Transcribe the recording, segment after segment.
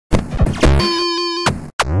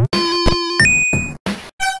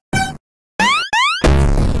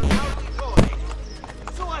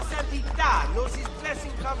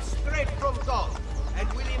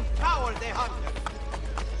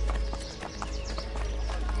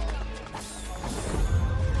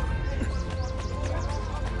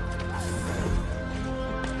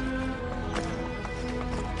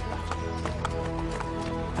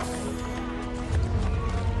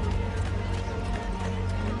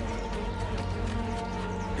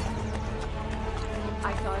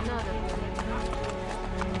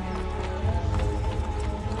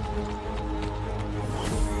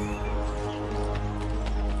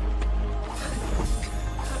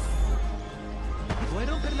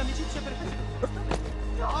Vuoi rompere l'amicizia per questo?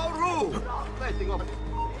 No, Ru! Aspetti, come?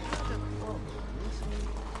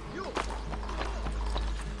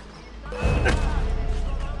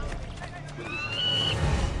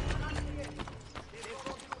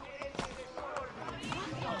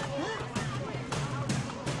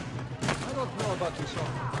 I don't know about this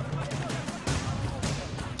one.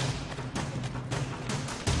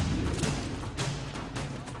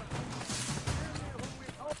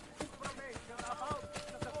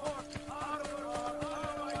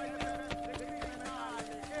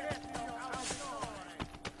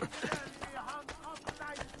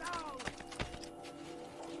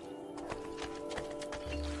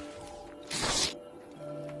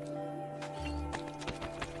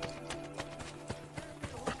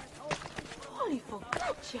 Holy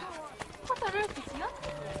focaccia! What on earth is that?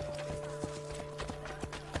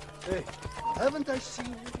 Hey, haven't I seen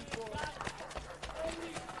you before?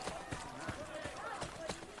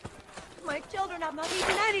 My children have not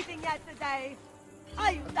eaten anything yet today.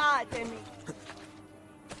 Aiutatemi.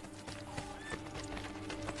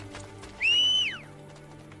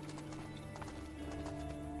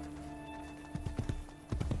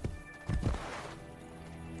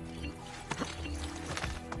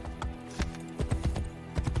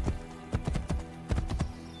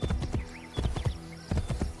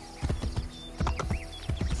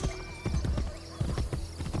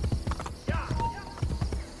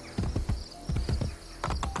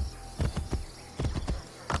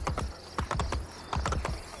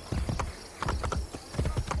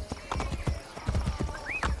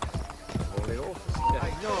 I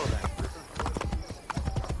know that.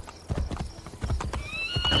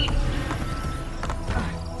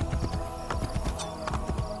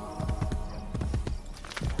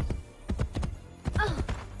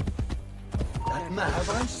 That man, have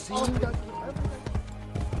I seen that?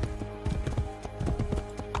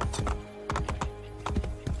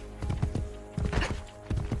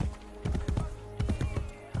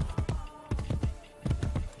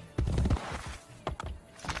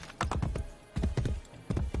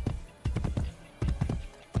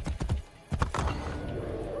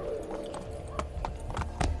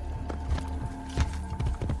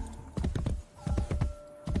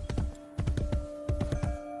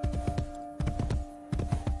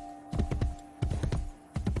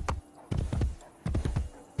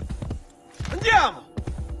 Andiamo!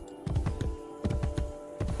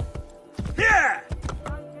 Yeah!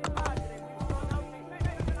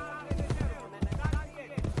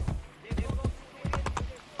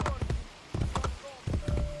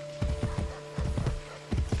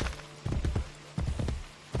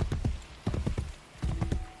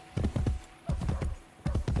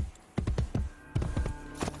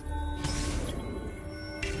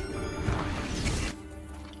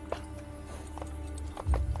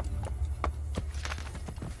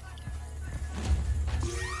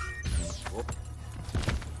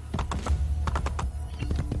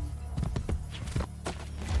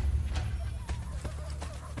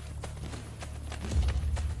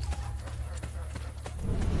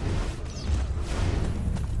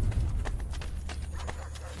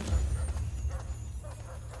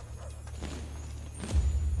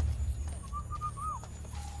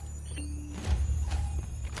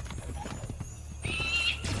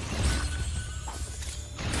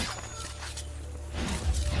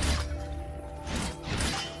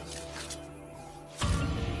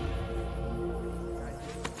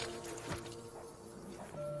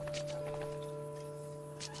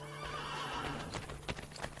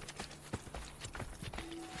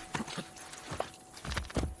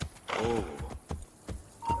 Oh.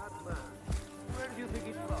 Where do you think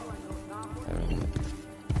it's from?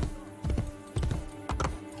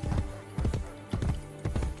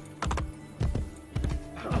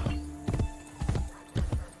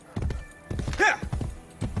 Yeah!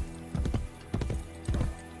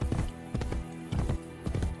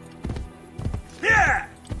 Yeah!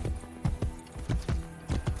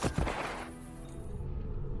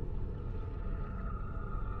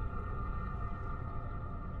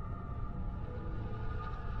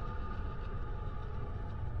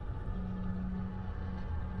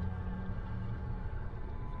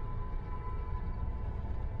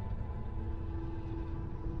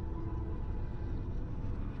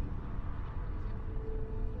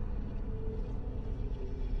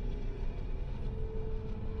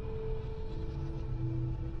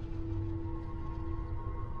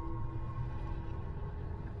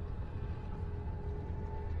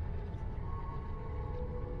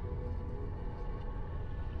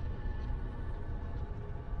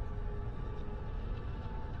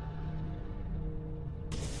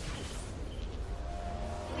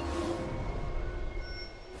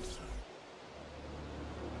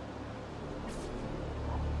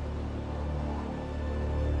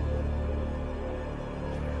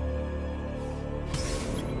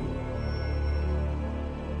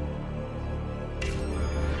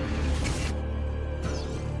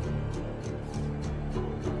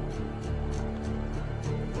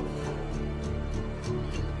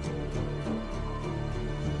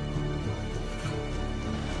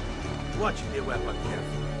 Watch the weapon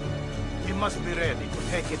carefully. We must be ready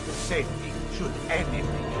to take it to safety should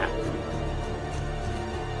anything happen.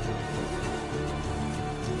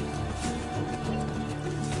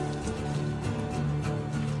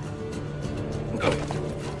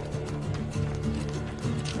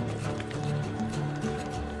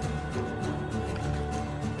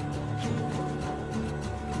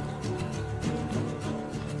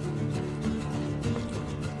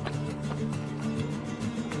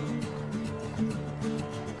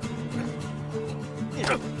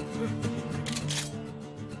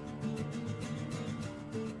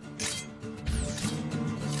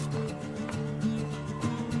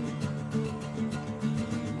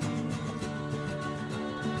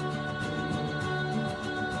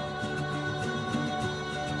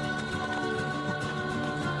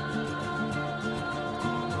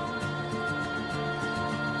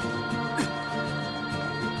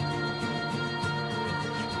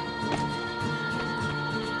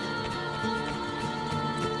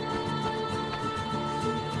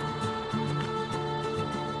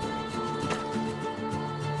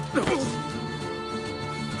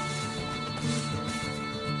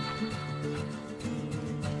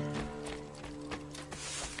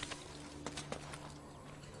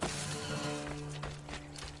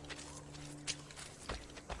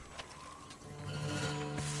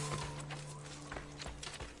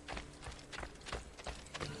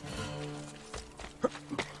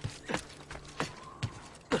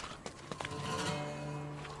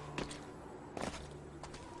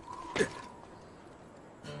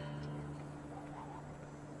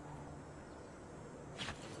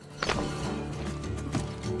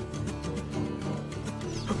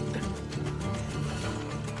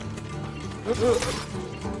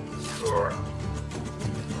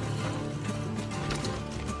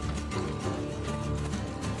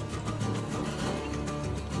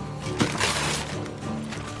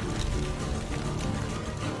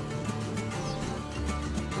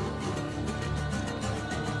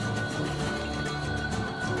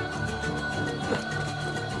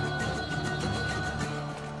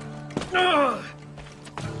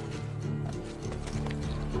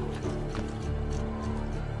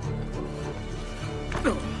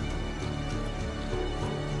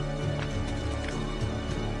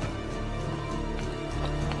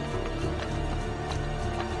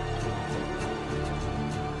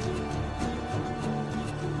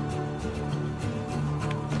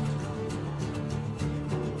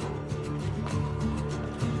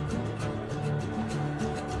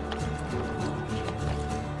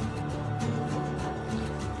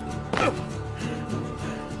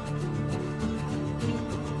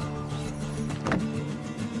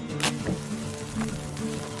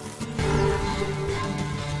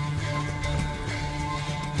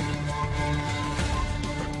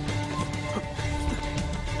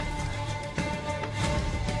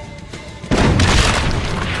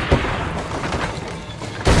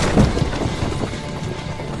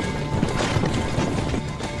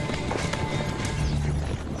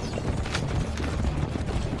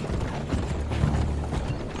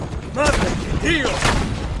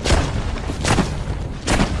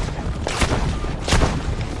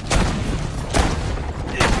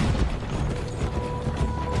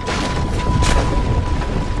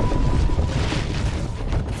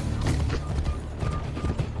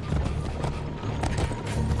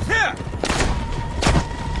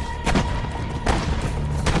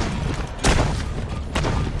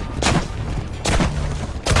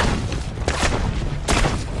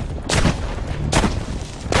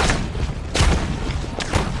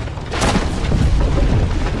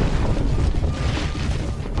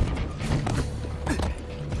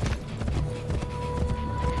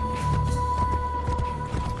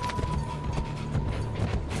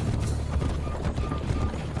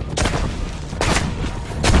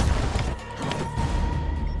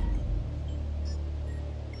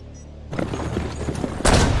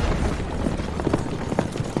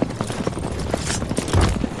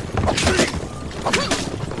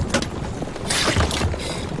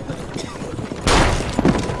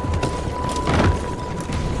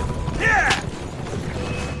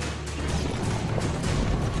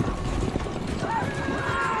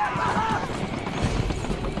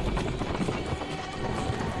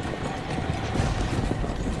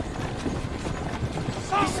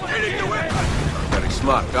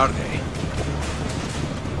 Smart, aren't they?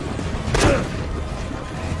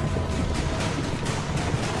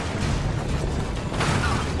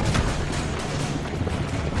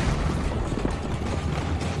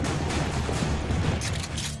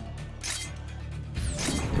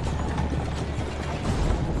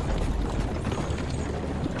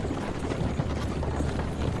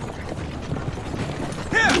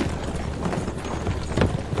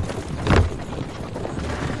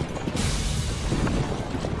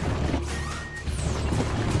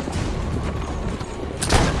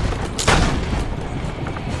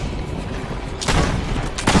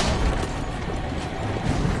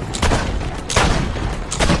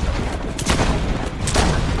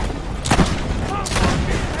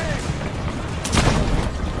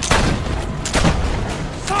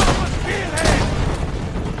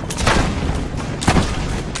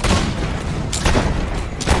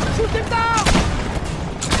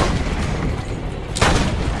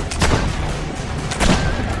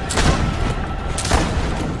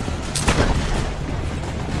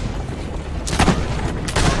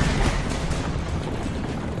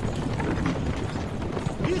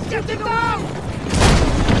 getting down!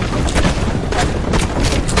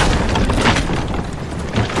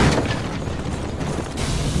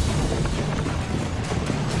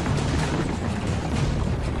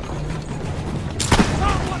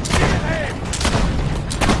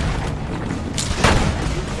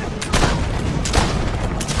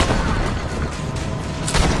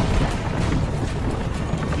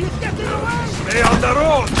 Stay on the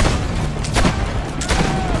road!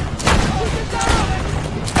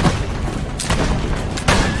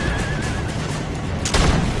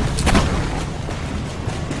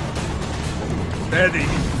 Steady.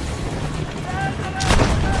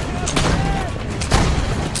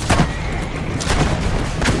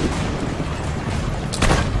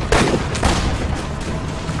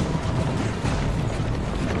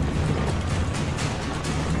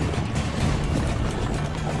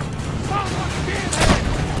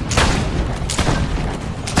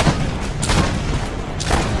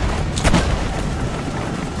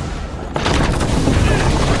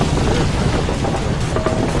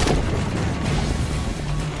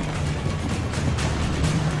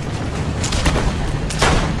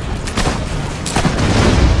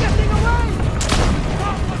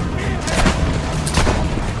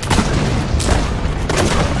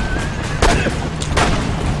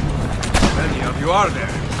 You are there.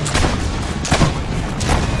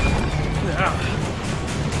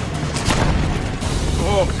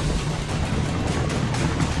 Oh.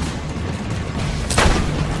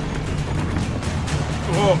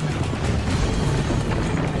 Oh.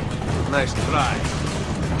 Nice try.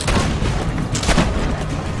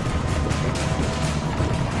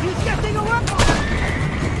 He's getting away!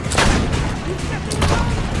 He's getting away!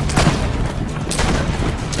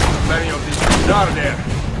 Many of these things are there.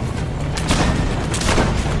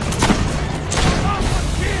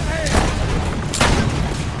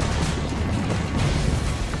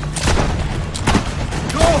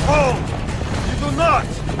 Home! You do not!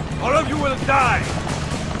 All of you will die!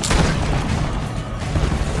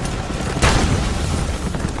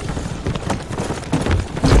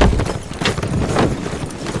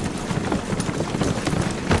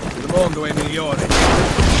 Il mondo è migliore.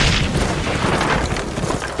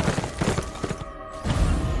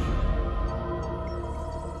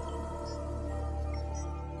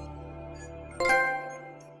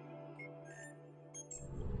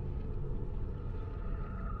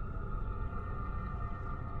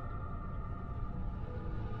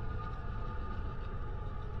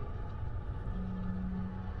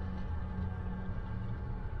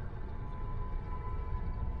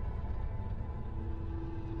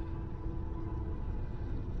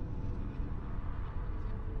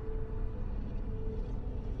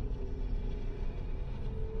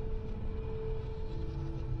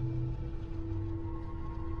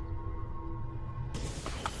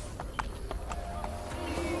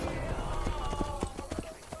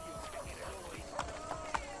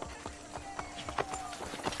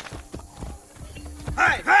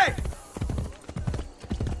 Hey, hey!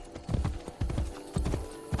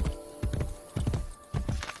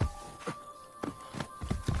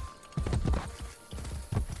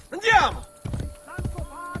 Andiamo!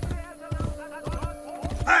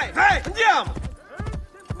 Hey, hey, andiamo!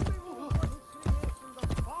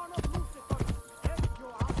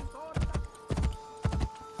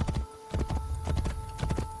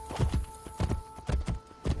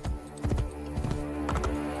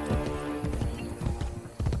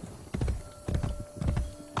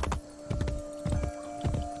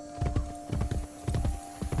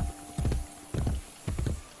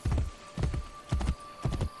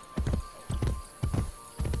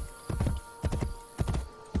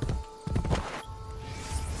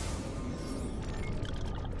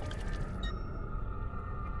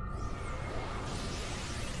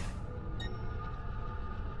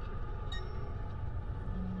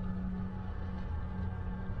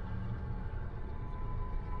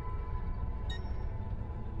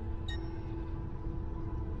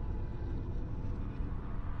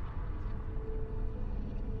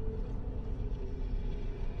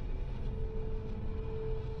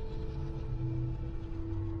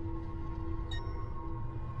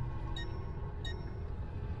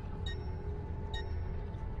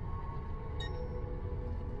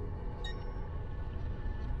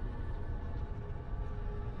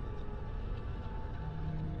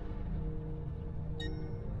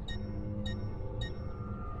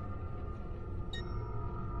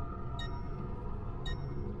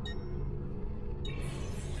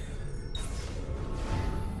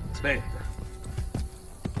 Aspetta.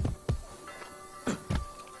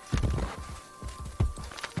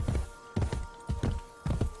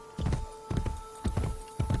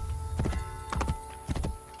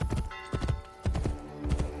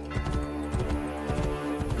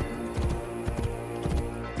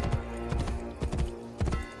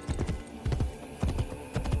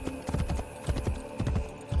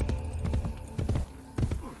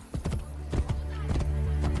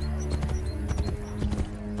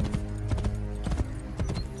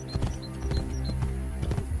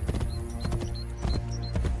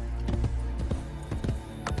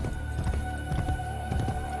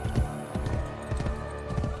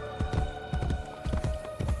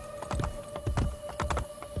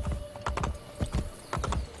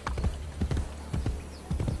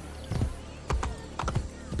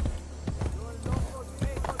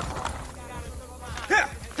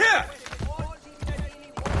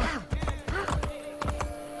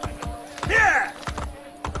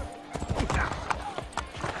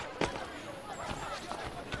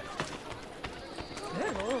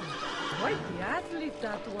 Only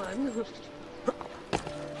that one.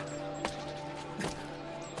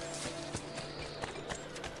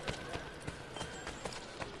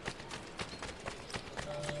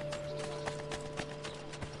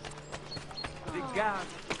 The gas.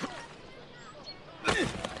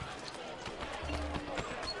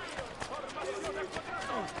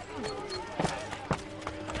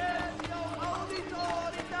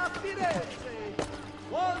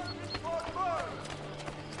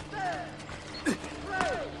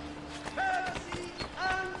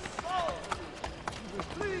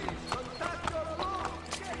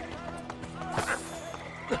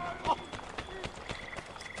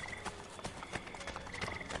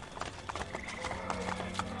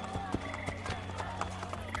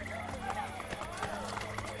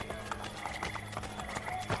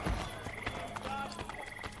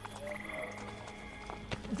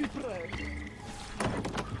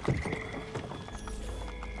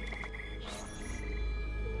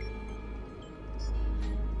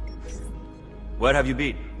 Where have you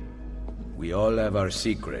been? We all have our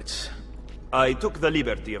secrets. I took the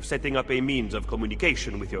liberty of setting up a means of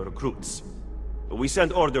communication with your recruits. We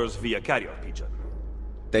sent orders via carrier pigeon.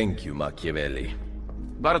 Thank you, Machiavelli.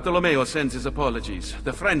 Bartolomeo sends his apologies.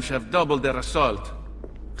 The French have doubled their assault.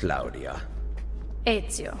 Claudia.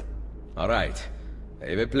 Ezio. All right. I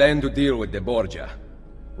have a plan to deal with the Borgia.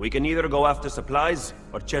 We can either go after supplies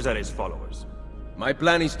or Cesare's followers. My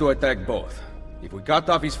plan is to attack both. If we cut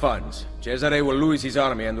off his funds, Cesare will lose his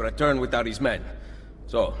army and return without his men.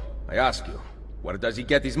 So, I ask you, where does he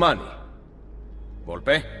get his money?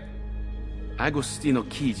 Volpe? Agostino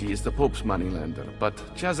Chigi is the Pope's moneylender, but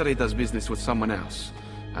Cesare does business with someone else.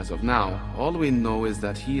 As of now, all we know is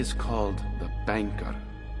that he is called the Banker.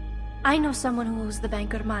 I know someone who owes the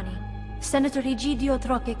banker money. Senator Egidio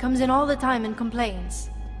Troche comes in all the time and complains.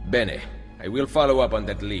 Bene. I will follow up on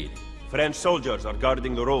that lead. French soldiers are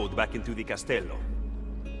guarding the road back into the Castello.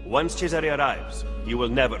 Once Cesare arrives, you will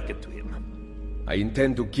never get to him. I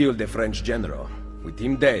intend to kill the French general. With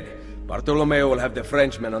him dead, Bartolomeo will have the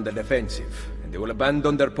Frenchmen on the defensive, and they will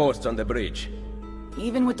abandon their posts on the bridge.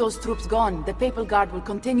 Even with those troops gone, the Papal Guard will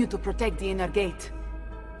continue to protect the inner gate.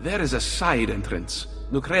 There is a side entrance.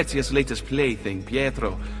 Lucrezia's latest plaything,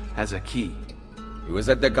 Pietro, has a key. He was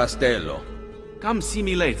at the Castello. Come see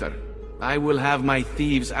me later. I will have my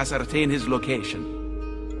thieves ascertain his location.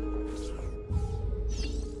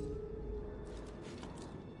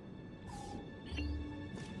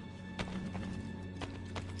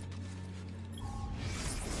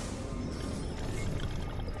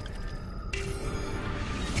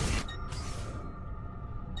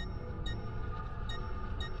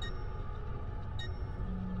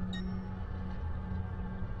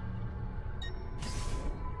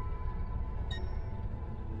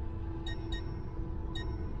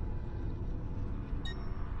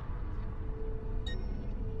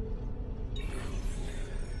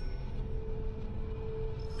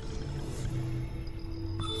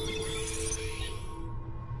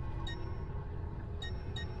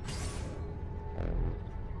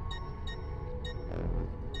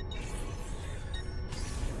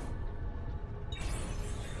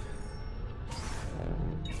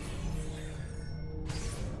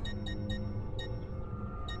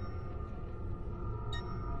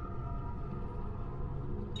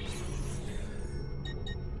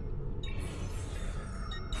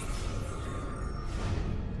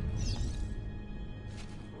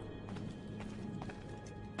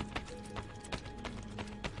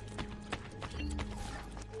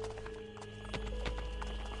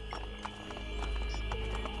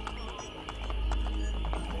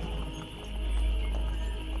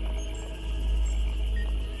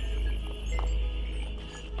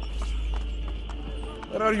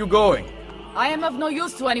 Where are you going? I am of no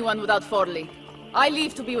use to anyone without Forli. I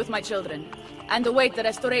leave to be with my children, and await the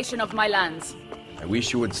restoration of my lands. I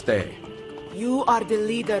wish you would stay. You are the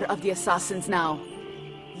leader of the assassins now.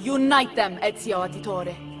 Unite them, Ezio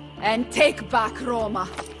Auditore, and take back Roma.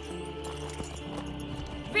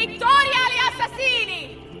 Vittoria agli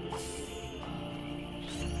assassini!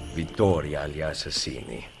 Vittoria agli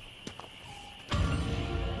assassini.